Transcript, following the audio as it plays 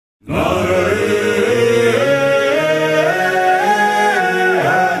A'udhu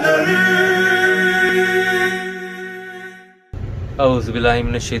billahi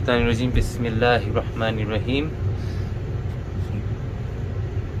minash shaitanir rajim. Bismillahir rahmanir rahim.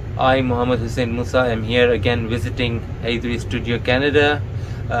 I, Muhammad Hussein Musa, am here again visiting Hyderi Studio, Canada.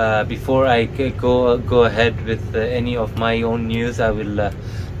 Before I go ahead with any of my own news, I will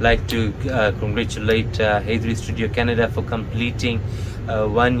like to congratulate Hyderi Studio, Canada for completing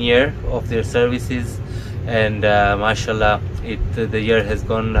 1 year of their services, and mashallah, the year has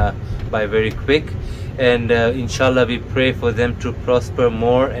gone by very quick, and inshallah we pray for them to prosper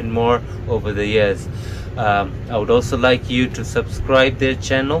more and more over the years. I would also like you to subscribe their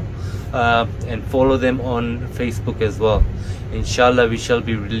channel and follow them on Facebook as well. Inshallah, we shall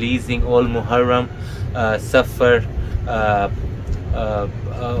be releasing all Muharram, Safar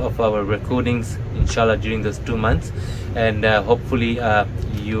of our recordings, inshallah, during those 2 months, and hopefully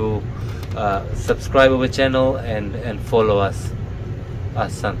you subscribe our channel and follow us.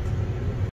 Ahsan.